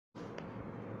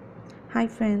Hi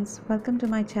friends, welcome to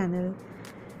my channel.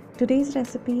 Today's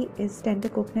recipe is tender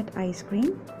coconut ice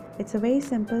cream. It's a very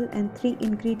simple and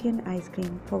 3-ingredient ice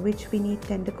cream for which we need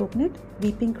tender coconut,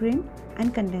 whipping cream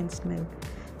and condensed milk.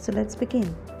 So let's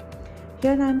begin.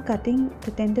 Here I am cutting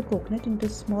the tender coconut into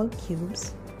small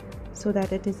cubes so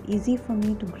that it is easy for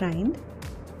me to grind.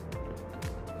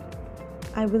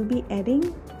 I will be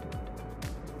adding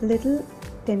little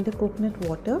tender coconut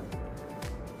water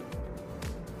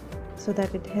so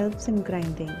that it helps in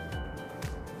grinding.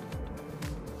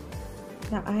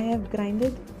 Now I have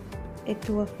grinded it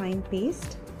to a fine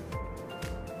paste.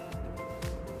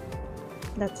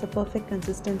 That's a perfect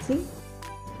consistency.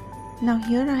 Now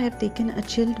here I have taken a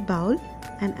chilled bowl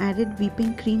and added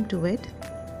whipping cream to it,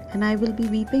 and I will be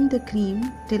whipping the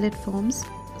cream till it forms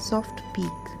soft peak.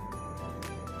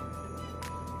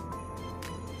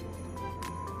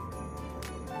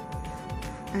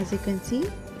 As you can see,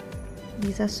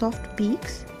 these are soft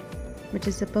peaks, which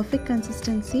is the perfect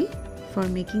consistency for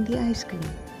making the ice cream.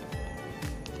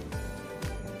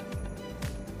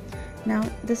 Now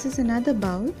this is another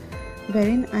bowl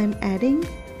wherein I am adding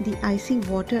the icy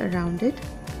water around it.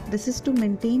 This is to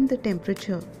maintain the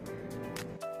temperature.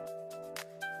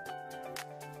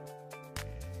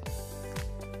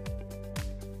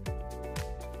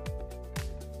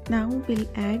 Now we'll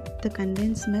add the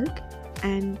condensed milk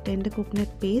and tender coconut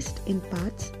paste in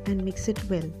parts and mix it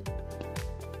well.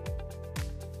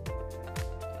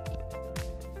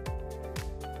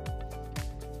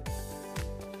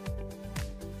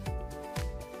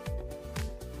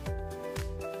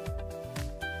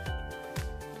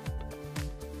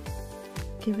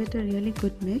 Give it a really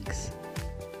good mix.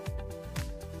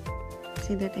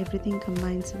 See that everything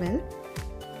combines well.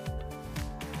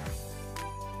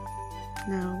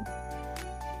 Now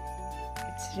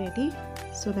it's ready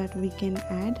so that we can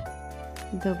add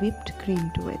the whipped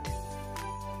cream to it.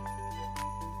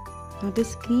 Now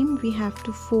this cream we have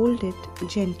to fold it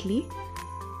gently.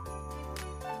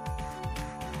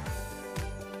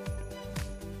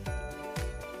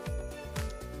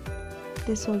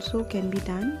 This also can be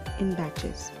done in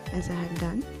batches, as I have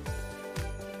done.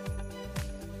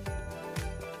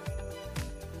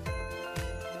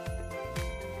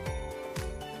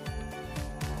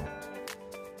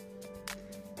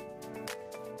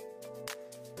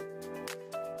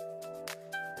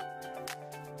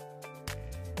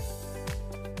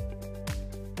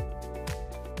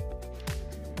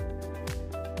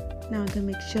 Now the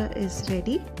mixture is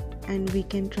ready and we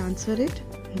can transfer it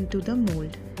into the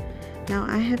mold. Now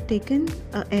I have taken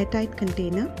an airtight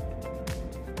container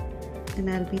and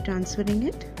I'll be transferring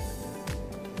it.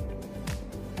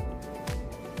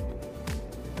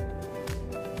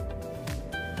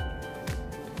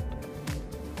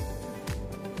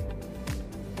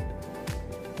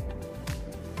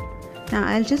 Now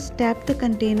I'll just tap the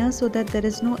container so that there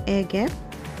is no air gap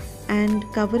and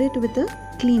cover it with a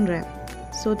cling wrap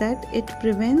so that it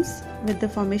prevents with the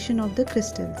formation of the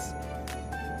crystals.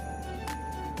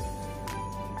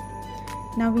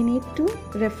 Now we need to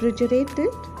refrigerate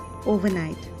it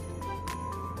overnight.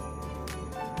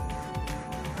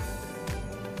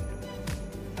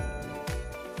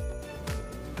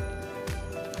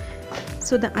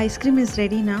 So the ice cream is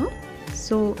ready now.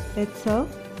 So let's serve.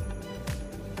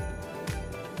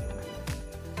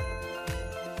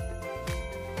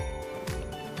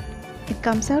 It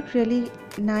comes out really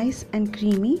nice and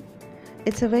creamy.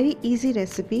 It's a very easy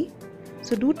recipe.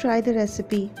 So do try the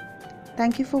recipe.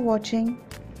 Thank you for watching.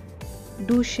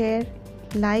 Do share,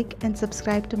 like and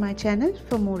subscribe to my channel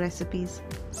for more recipes.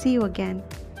 See you again.